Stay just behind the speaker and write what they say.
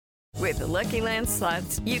With the Lucky Land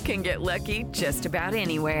Slots, you can get lucky just about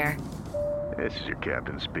anywhere. This is your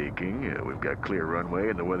captain speaking. We've got clear runway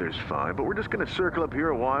and the weather's fine, but we're just going to circle up here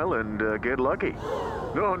a while and get lucky.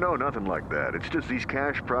 No, nothing like that. It's just these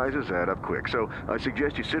cash prizes add up quick. So I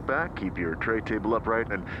suggest you sit back, keep your tray table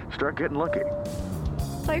upright, and start getting lucky.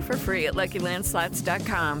 Play for free at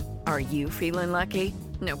LuckyLandSlots.com. Are you feeling lucky?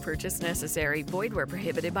 No purchase necessary. Void where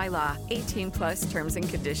prohibited by law. 18 plus terms and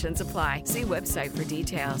conditions apply. See website for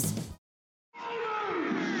details.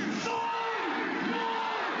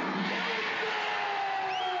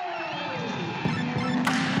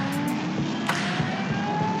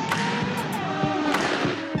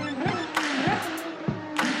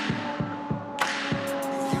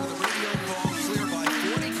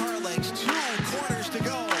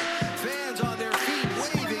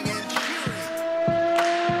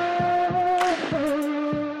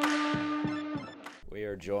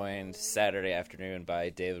 Joined Saturday afternoon by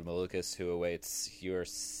David Malukas, who awaits your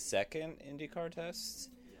second IndyCar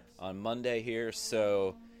test on Monday here.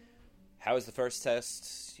 So, how was the first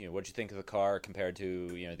test? What did you think of the car compared to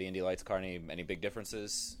the Indy Lights car? Any big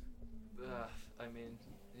differences?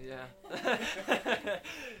 Yeah.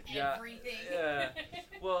 Everything. Yeah.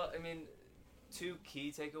 Well, two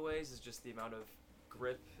key takeaways is just the amount of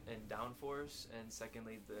grip and downforce, and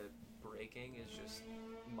secondly, the braking is just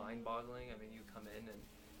mind-boggling. You come in and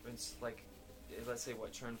it's like, let's say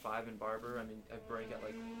turn 5 in Barber. I brake at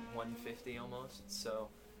 150 almost, so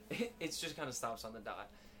it's just kind of stops on the dot.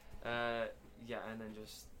 And then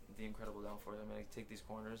just the incredible downforce. I take these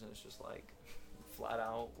corners and it's just flat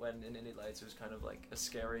out. When in Indy Lights it was kind of a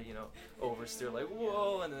scary, oversteer,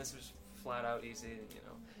 whoa, and then this was flat out easy,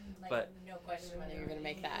 but no question whether you're gonna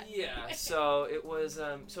make that. Yeah, so it was.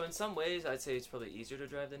 So in some ways, I'd say it's probably easier to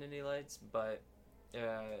drive than Indy Lights, but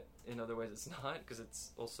in other ways, it's not, because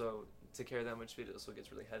it's also, to carry that much speed, it also gets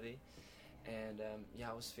really heavy, and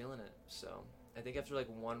I was feeling it. So I think after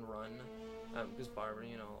one run, because Barber,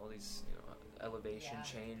 all these elevation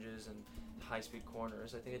changes and high speed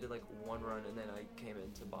corners, I think I did one run, and then I came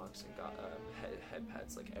into box and got head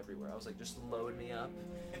pads everywhere. I was just load me up.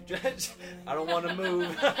 I don't want to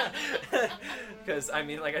move, because I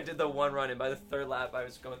did the one run, and by the third lap I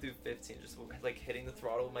was going through 15, just hitting the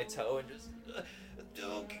throttle with my toe and just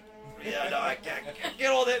I can't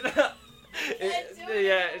get all that. It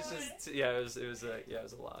was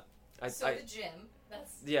a lot. The gym.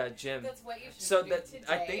 Gym. That's what you should do today.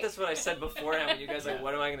 I think that's what I said beforehand when you guys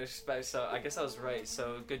what am I going to expect? So I guess I was right.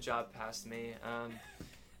 So good job past me.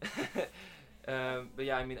 But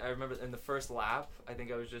I remember in the first lap, I think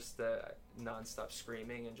I was just nonstop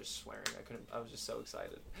screaming and just swearing. I was just so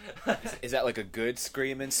excited. Is that a good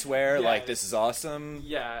scream and swear? Yeah. This is awesome?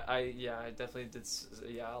 I definitely did.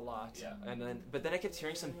 A lot. Yeah. But then I kept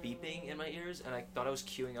hearing some beeping in my ears, and I thought I was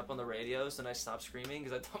queuing up on the radios, and I stopped screaming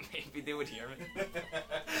because I thought maybe they would hear me.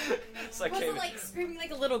 So was it screaming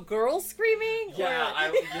like a little girl screaming? Yeah, I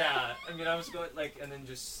was going and then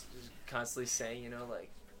just constantly saying,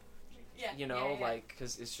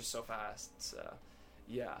 because it's just so fast. So,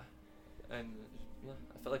 and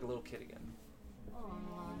I felt like a little kid again.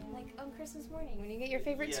 Aww, on Christmas morning when you get your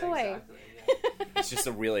favorite toy. Exactly, yeah. It's just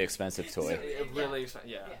a really expensive toy. Really expensive,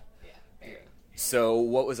 yeah. So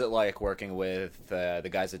what was it like working with the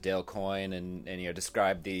guys at Dale Coyne, and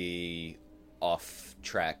describe the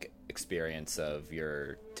off-track experience of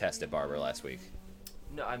your test at Barber last week?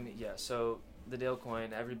 No, so the Dale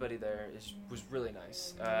Coyne, everybody there was really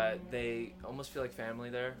nice. They almost feel like family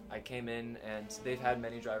there. I came in, and they've had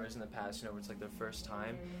many drivers in the past, where it's their first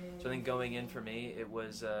time. So I think going in for me, it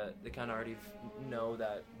was, they kind of already know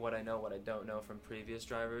that what I know, what I don't know from previous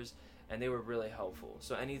drivers, and they were really helpful.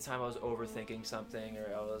 So anytime I was overthinking something,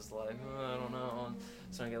 or I was I don't know, I'm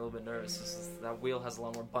starting to get a little bit nervous. That wheel has a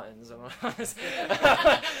lot more buttons,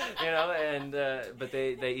 but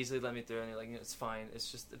they easily let me through, and they're it's fine,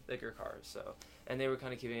 it's just a bigger car. So, and they were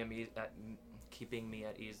kind of keeping me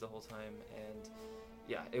at ease the whole time, and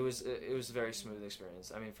it was a very smooth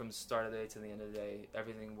experience. From the start of the day to the end of the day,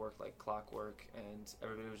 everything worked like clockwork, and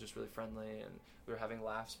everybody was just really friendly, and we were having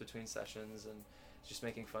laughs between sessions, and just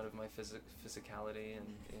making fun of my physicality, and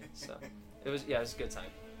so it was a good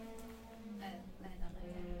time.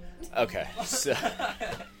 Okay, so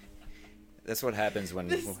that's what happens when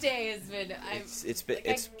this day has been. I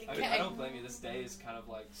don't blame you. This day is kind of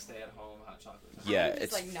stay at home hot chocolate. Yeah, I'm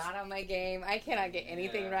just not on my game. I cannot get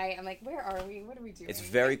anything right. I'm where are we? What are we doing? It's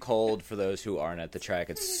very cold for those who aren't at the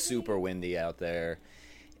track. It's super windy out there.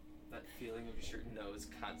 That feeling of your nose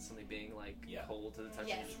constantly being cold to the touch.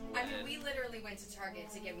 Yes, we literally went to Target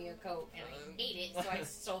to get me a coat, and I hate it, so I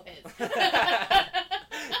stole his.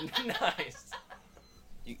 Nice.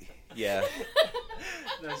 Yeah.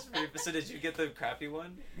 That's pretty. So did you get the crappy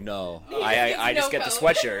one? No, He I gets just no get the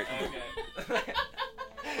coat. sweatshirt. Okay.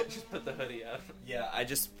 Just put the hoodie up. Yeah, I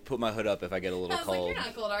just put my hood up if I get a I little was cold. like, you're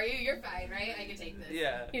not cold, are you? You're fine, right? I can take this.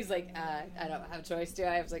 Yeah. He was like, I don't have a choice, do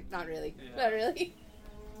I? I was like, not really. Yeah. Not really.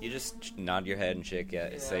 You just nod your head and shake,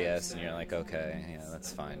 say yes, and you're like, okay, yeah,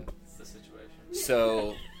 that's fine. It's the situation.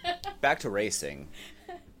 So, back to racing.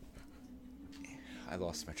 I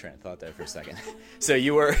lost my train of thought there for a second. So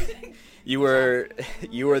you were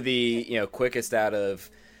the quickest out of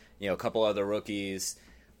a couple other rookies,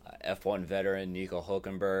 F1 veteran Nico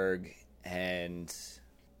Hulkenberg, and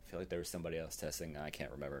I feel like there was somebody else testing. I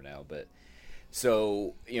can't remember now, but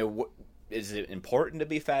so is it important to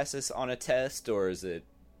be fastest on a test, or is it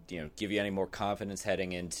give you any more confidence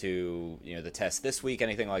heading into the test this week,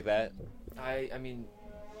 anything like that? I mean,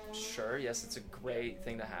 sure, yes, it's a great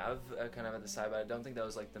thing to have kind of at the side, but I don't think that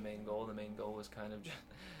was like the main goal. The main goal was kind of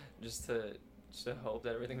just to hope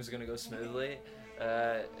that everything was going to go smoothly,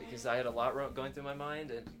 because I had a lot going through my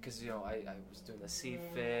mind, and because I was doing the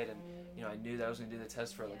CFIT, and I knew that I was going to do the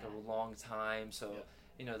test for like a long time, so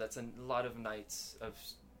that's a lot of nights of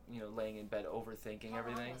laying in bed overthinking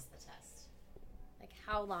everything. How long was the test? Like,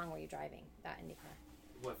 how long were you driving that IndyCar?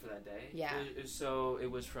 What, for that day? Yeah. So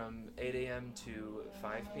it was from 8 a.m. to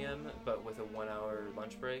 5 p.m., but with a 1-hour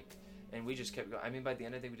lunch break. And we just kept going. I mean, by the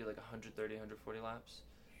end, I think we did like 130, 140 laps.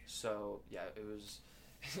 So, yeah, it was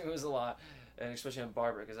it was a lot. And especially on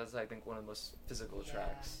Barber, because that's, I think, one of the most physical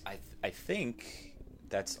tracks. I think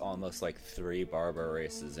that's almost like 3 Barber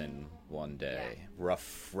races in one day,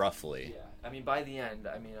 roughly. Yeah. I mean, by the end,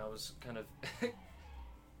 I was kind of...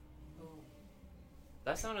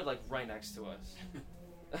 That sounded like right next to us.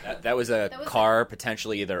 That was a car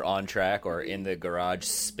potentially either on track or in the garage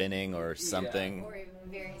spinning or something. Or a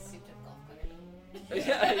very souped up golf cart.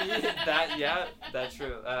 That's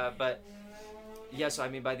true. But yeah, so I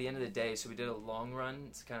mean, by the end of the day, so we did a long run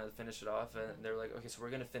to kind of finish it off, and they were like, okay, so we're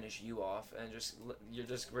gonna finish you off, and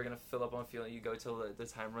we're gonna fill up on fuel, and you go till the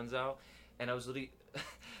time runs out. And I was literally,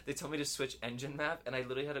 they told me to switch engine map, and I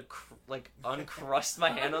literally had to uncrust my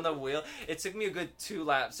hand on the wheel. It took me a good 2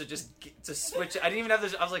 laps to switch it. I didn't even have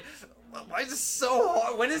this. I was like, why is this so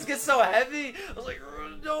hard? When does it get so heavy? I was like,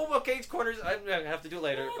 no, okay, it's corners. I have to do it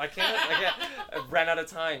later. I can't. I ran out of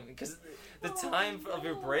time because the time of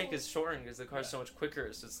your brake is shortened because the car's so much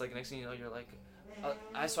quicker. So it's like next thing you know, you're like.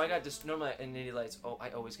 So I got normally in Indy Lights.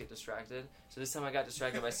 I always get distracted. So this time I got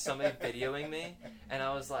distracted by somebody videoing me, and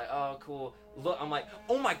I was like, "Oh, cool!" Look, I'm like,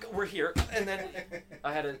 "Oh my God, we're here!" And then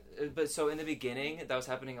I had but so in the beginning that was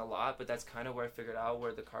happening a lot. But that's kind of where I figured out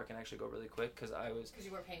where the car can actually go really quick because Because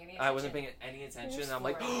you weren't paying any attention. I wasn't paying any attention. And I'm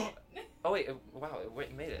like, "Oh wait, wow,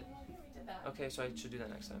 it made it." We did that. Okay, so I should do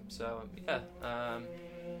that next time. So yeah,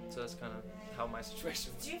 so that's kind of how my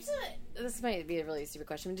situation was. Do you have to? This might be a really stupid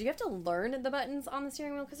question. Do you have to learn the buttons on the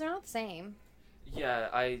steering wheel because they're not the same?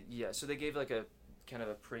 Yeah, so they gave like a kind of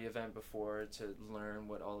a pre-event before to learn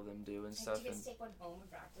what all of them do and stuff. Do you guys take one home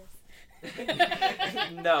and practice?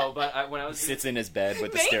 No, but when I was Sits in his bed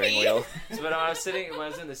with the Maybe. steering wheel. so when I was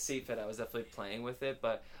in the seat fit, I was definitely playing with it.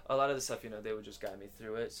 But a lot of the stuff, they would just guide me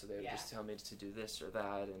through it. So they would just tell me to do this or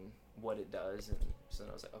that and what it does. And so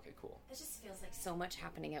then I was like, okay, cool. It just feels like so much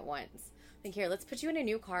happening at once. Like, here, let's put you in a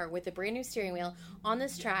new car with a brand new steering wheel on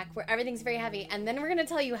this track where everything's very heavy, and then we're going to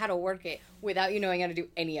tell you how to work it without you knowing how to do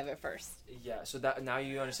any of it first. Yeah, so that now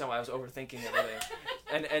you understand why I was overthinking everything.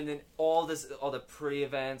 and then all the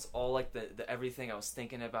pre-events, all like the everything I was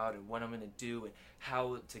thinking about and what I'm going to do and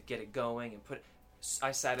how to get it going and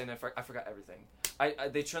I sat in and I forgot everything.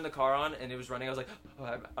 They turned the car on and it was running. I was like,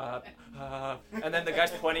 and then the guy's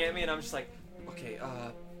pointing at me and I'm just like, okay,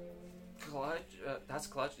 clutch, that's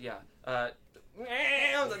clutch, yeah.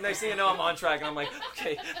 The next thing you know, I'm on track, and I'm like,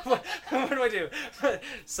 okay, what do I do?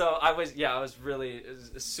 So I was really,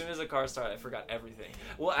 as soon as the car started, I forgot everything.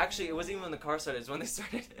 Well, actually, it wasn't even when the car started. It's when they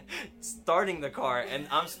started starting the car, and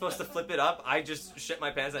I'm supposed to flip it up. I just shit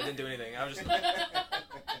my pants. I didn't do anything. I was just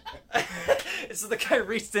so the guy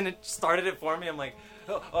reached in and started it for me. I'm like,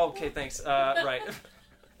 oh okay, thanks. Right.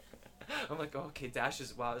 I'm like, oh, okay,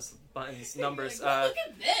 dashes. Wow, this buttons, numbers. Like, look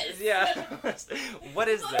at this. Yeah. What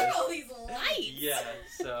is What this? are all these lights? Yeah.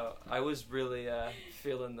 So I was really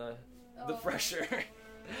feeling the pressure.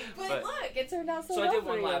 But look, it turned out so So well I did for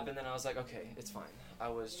one you. lap, and then I was like, okay, it's fine. I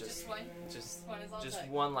was Just one? just One is all just it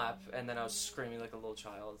took. one lap, and then I was screaming like a little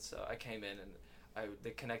child. So I came in and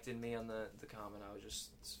they connected me on the comm, and I was just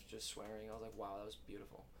swearing. I was like, wow, that was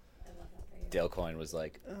beautiful. love that for you. Dale Coyne was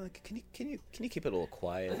like, can you keep it a little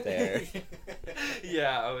quiet there?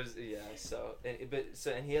 Yeah, I was. Yeah, so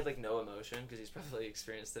and he had like no emotion because he's probably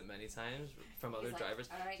experienced it many times from other He's like, drivers.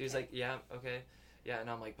 "All right, So he's kid." like, yeah, okay, yeah, and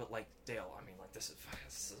I'm like, but like Dale, I mean, like this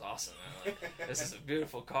is awesome, man. Like, this is a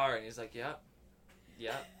beautiful car, and he's like, yeah.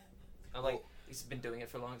 I'm like, he's been doing it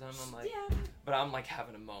for a long time. I'm like, Yeah. but I'm like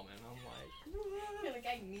having a moment. I'm like, You're like,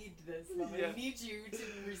 I need this. Mom. Yeah. I need you to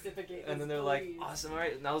reciprocate. and then this, they're like, please. awesome, all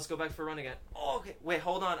right, now let's go back for a run again. Oh, okay, wait,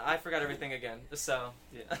 hold on, I forgot everything again. So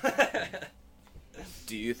yeah.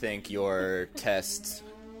 Do you think your test,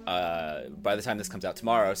 by the time this comes out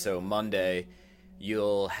tomorrow, so Monday,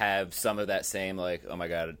 you'll have some of that same, like, oh my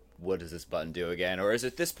god, what does this button do again? Or is it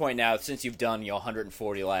at this point now, since you've done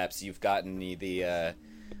 140 laps, you've gotten the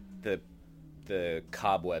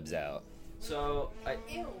cobwebs out? So I.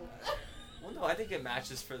 Ew. Well, no, I think it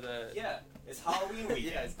matches for the. Yeah, it's Halloween weekend.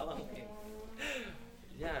 Yeah, it's Halloween.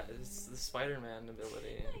 Yeah, it's the Spider-Man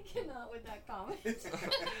ability. I cannot with that comment.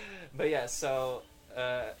 But yeah, so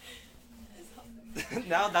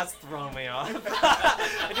now that's thrown me off.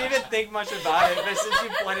 I didn't even think much about it, but since you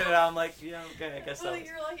pointed it out, I'm like, yeah, okay, I guess Well, so.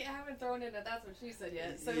 you're like, I haven't thrown in it. That's what she said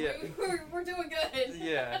yet. So Yeah. we're doing good.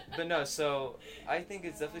 Yeah, but no, so I think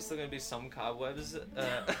it's definitely still going to be some cobwebs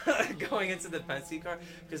going into the Penske car,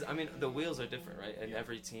 because, I mean, the wheels are different, right? And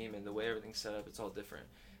every team and the way everything's set up, it's all different.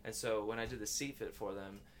 And so when I did the seat fit for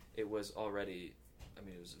them, it was already, I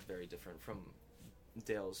mean, it was very different from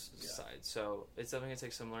Dale's side. So it's definitely going to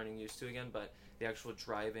take some learning used to again, but the actual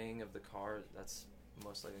driving of the car, that's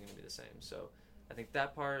most likely going to be the same. So I think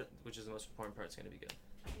that part, which is the most important part, is going to be good.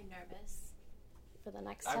 Are you nervous for the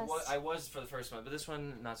next I test? I was for the first one, but this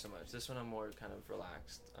one, not so much. This one, I'm more kind of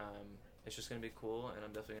relaxed. It's just going to be cool, and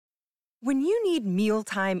I'm definitely When you need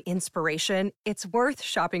mealtime inspiration, it's worth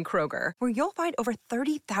shopping Kroger, where you'll find over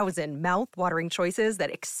 30,000 mouth-watering choices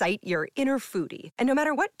that excite your inner foodie. And no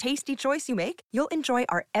matter what tasty choice you make, you'll enjoy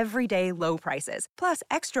our everyday low prices, plus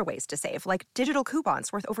extra ways to save, like digital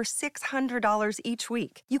coupons worth over $600 each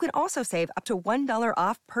week. You can also save up to $1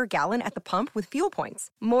 off per gallon at the pump with fuel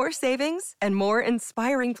points. More savings and more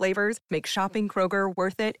inspiring flavors make shopping Kroger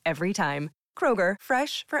worth it every time. Kroger,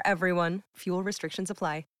 fresh for everyone. Fuel restrictions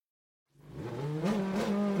apply.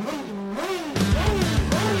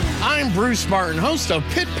 I'm Bruce Martin, host of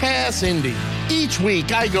Pit Pass Indy. Each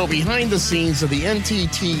week, I go behind the scenes of the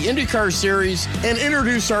NTT IndyCar Series and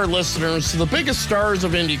introduce our listeners to the biggest stars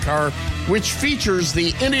of IndyCar, which features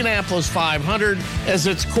the Indianapolis 500 as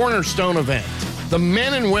its cornerstone event. The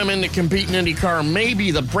men and women that compete in IndyCar may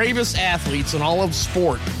be the bravest athletes in all of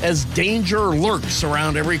sport, as danger lurks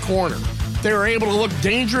around every corner. They are able to look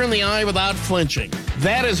danger in the eye without flinching.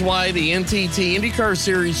 That is why the NTT IndyCar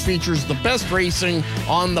Series features the best racing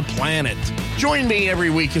on the planet. Join me every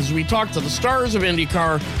week as we talk to the stars of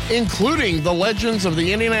IndyCar, including the legends of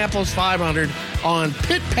the Indianapolis 500 on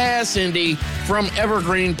Pit Pass Indy from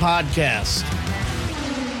Evergreen Podcast.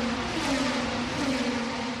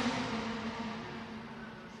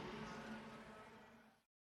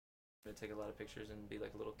 going to take a lot of pictures and be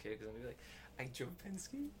like a little kid, because I'm going to be like, I drove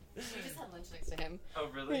Penske. We just had lunch next to him. Oh,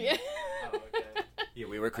 really? Yeah. Oh, okay. Yeah,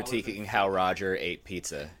 we were critiquing how Roger ate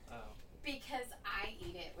pizza. Oh. Because I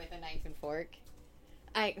eat it with a knife and fork.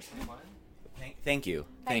 I. Come on. Thank you.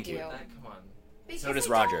 Thank you. you. Come on. Because So does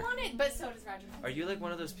I Roger. Don't want it, but so does Roger. Are you like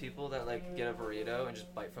one of those people that like get a burrito and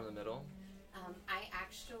just bite from the middle? I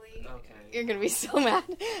actually. Okay. You're gonna be so mad.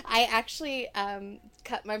 I actually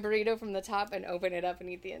cut my burrito from the top and open it up and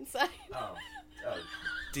eat the inside. Oh,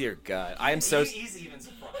 dear God! I am so. He's even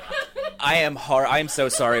surprised. I am so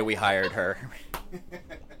sorry we hired her.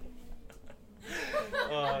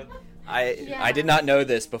 I did not know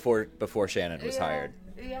this before Shannon was hired.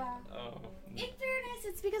 Yeah. Oh. In fairness,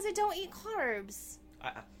 it's because I don't eat carbs,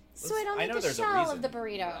 so I I don't know eat the there's a shell reason. of the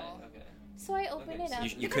burrito. Okay. So I open Okay, it so up. you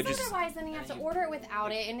because could just- otherwise, then you have to order it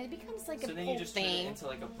without it, and it becomes like So a then whole you just turn it thing. into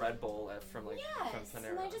like a bread bowl from like Yes, from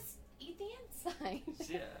and Panera. I just eat the inside.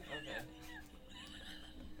 Yeah.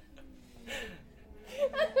 Okay.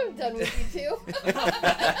 I'm done with you too.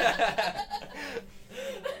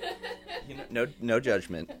 No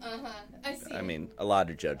judgment. I see. I mean, a lot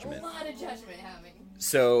of a judgment. lot of judgment having.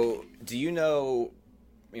 So, do you know,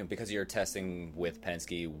 because you're testing with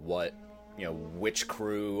Penske, which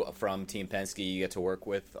crew from Team Penske you get to work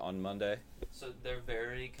with on Monday? So they're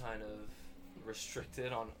very kind of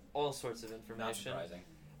restricted on all sorts of information.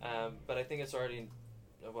 But I think it's already.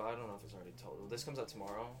 Well, I don't know if it's already told. This comes out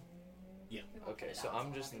tomorrow. Yeah. Okay, so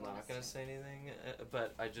I'm just not gonna say anything,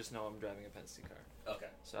 but I just know I'm driving a Penske car. Okay.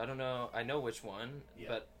 So I don't know. I know which one, Yeah.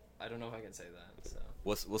 but I don't know if I can say that. So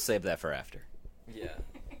We'll save that for after. yeah.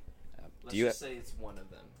 Let's do you just say it's one of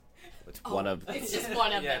them. It's one of. It's just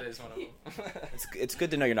one of Yeah, them. it is one of them. It's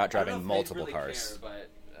good to know you're not I don't know driving if multiple they really cars. care, but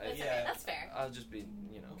That's okay, that's fair. I'll just be,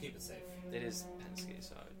 you know, Keep it safe. it is Penske,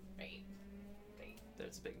 so Right. Right.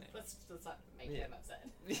 it's a big name. Let's not make Yeah. him upset.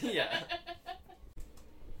 Yeah.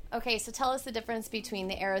 Okay, so tell us the difference between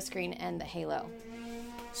the Aeroscreen and the Halo.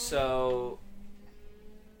 So,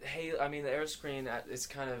 I mean, the Aeroscreen, it's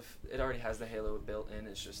kind of, it already has the Halo built in.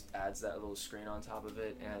 It just adds that little screen on top of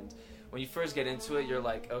it. And when you first get into it, you're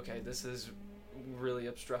like, okay, this is really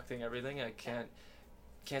obstructing everything. I can't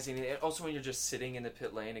see anything. Also, when you're just sitting in the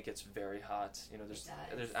pit lane, it gets very hot. You know, there's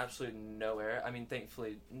absolutely no air. I mean,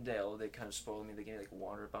 thankfully, they kind of spoiled me. They gave me like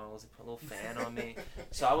water bottles. They put a little fan on me.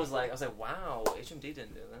 So I was like, wow, HMD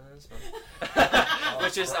didn't do that.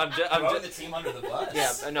 Which is, I'm Throwing the team under the bus.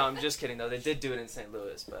 yeah, no, I'm just kidding though. They did do it in St.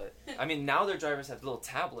 Louis, but I mean, now their drivers have little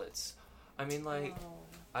tablets. I mean, like,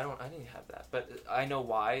 I didn't have that, but I know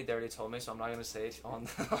why. They already told me, so I'm not gonna say it on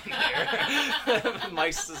air.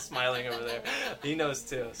 Mike's just smiling over there. He knows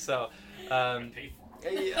too. So,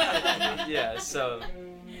 yeah. So,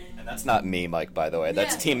 And that's not me, Mike, by the way.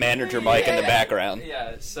 That's team manager Mike in the background.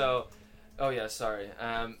 yeah. So, oh yeah, sorry.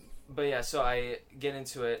 But yeah, so I get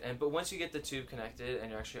into it, but once you get the tube connected and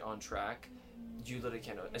you're actually on track, you literally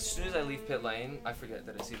can't know it. As soon as I leave pit lane, I forget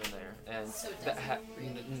that it's even there. And So it that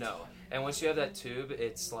doesn't no. And once you have that tube,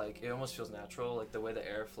 it's like, it almost feels natural. Like the way the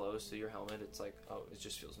air flows through your helmet, it's like, oh, it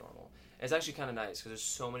just feels normal. And it's actually kind of nice because there's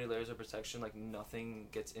so many layers of protection. Like nothing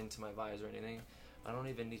gets into my visor or anything. I don't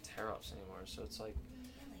even need tear-ups anymore. So it's like,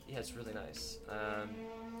 yeah, it's really nice.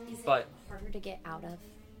 But harder to get out of.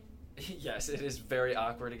 yes, it is very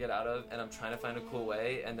awkward to get out of, and I'm trying to find a cool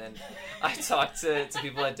way. And then I talked to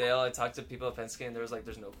people at Dale, I talked to people at Penske, and there was like,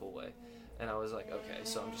 there's no cool way. And I was like, okay,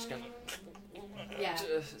 so I'm just gonna... Yeah.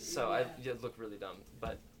 So I look really dumb,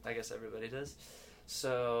 but I guess everybody does.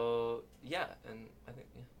 So, yeah, and I think,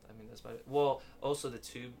 I mean, that's about it. Well, also the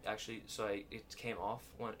tube, actually, so it came off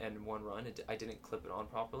one run. I didn't clip it on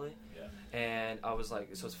properly. Yeah. And I was like,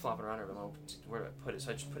 so it's flopping around. I don't know where do I put it.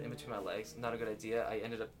 So I just put it in between my legs. Not a good idea. I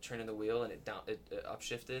ended up turning the wheel and it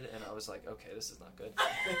upshifted. And I was like, okay, this is not good.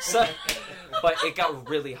 So, but it got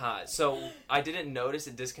really hot. So I didn't notice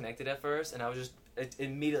it disconnected at first. And I was just,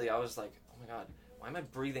 immediately I was like, oh my God. Why am I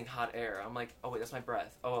breathing hot air? I'm like, oh wait, that's my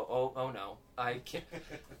breath. Oh no, I can't.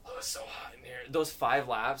 Oh, it's so hot in here. Those 5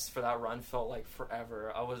 laps for that run felt like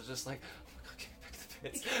forever. I was just like, oh my God, get back to the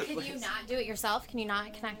pits. Can you not do it yourself? Can you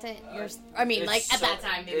not connect it? I mean, like at that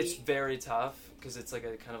time, maybe. It's very tough because it's like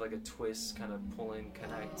a kind of like a twist, kind of pull and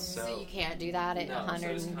connect. So you can't do that at No, so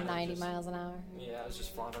it's kind of 190 just- miles an hour. Yeah, I was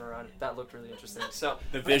just flopping around. That looked really interesting. So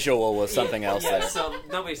The visual was something else yeah, there. so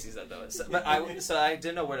nobody sees that though. So, but I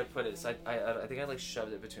didn't know where to put it. So I think I like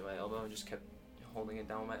shoved it between my elbow and just kept holding it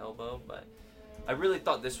down with my elbow. But I really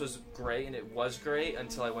thought this was great, and it was great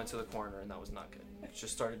until I went to the corner, and that was not good. It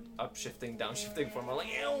just started upshifting, downshifting for me. I'm like,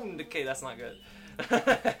 ew, okay, that's not good.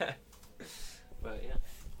 But yeah.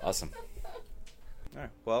 Awesome. All right.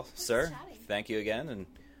 Well, sir, chatting. thank you again, and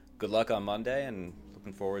good luck on Monday, and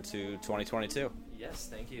looking forward to 2022. Yes,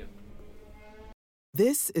 thank you.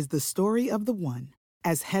 This is the story of the one.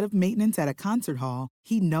 As head of maintenance at a concert hall,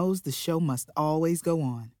 he knows the show must always go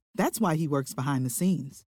on. That's why he works behind the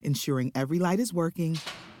scenes, ensuring every light is working,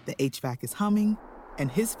 the HVAC is humming, and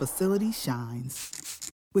his facility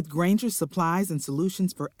shines. With Grainger's supplies and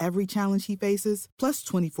solutions for every challenge he faces, plus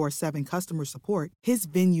 24/7 customer support, his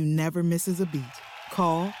venue never misses a beat.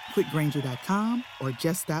 Call quickgrainger.com or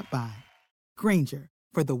just stop by. Grainger,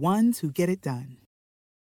 for the ones who get it done.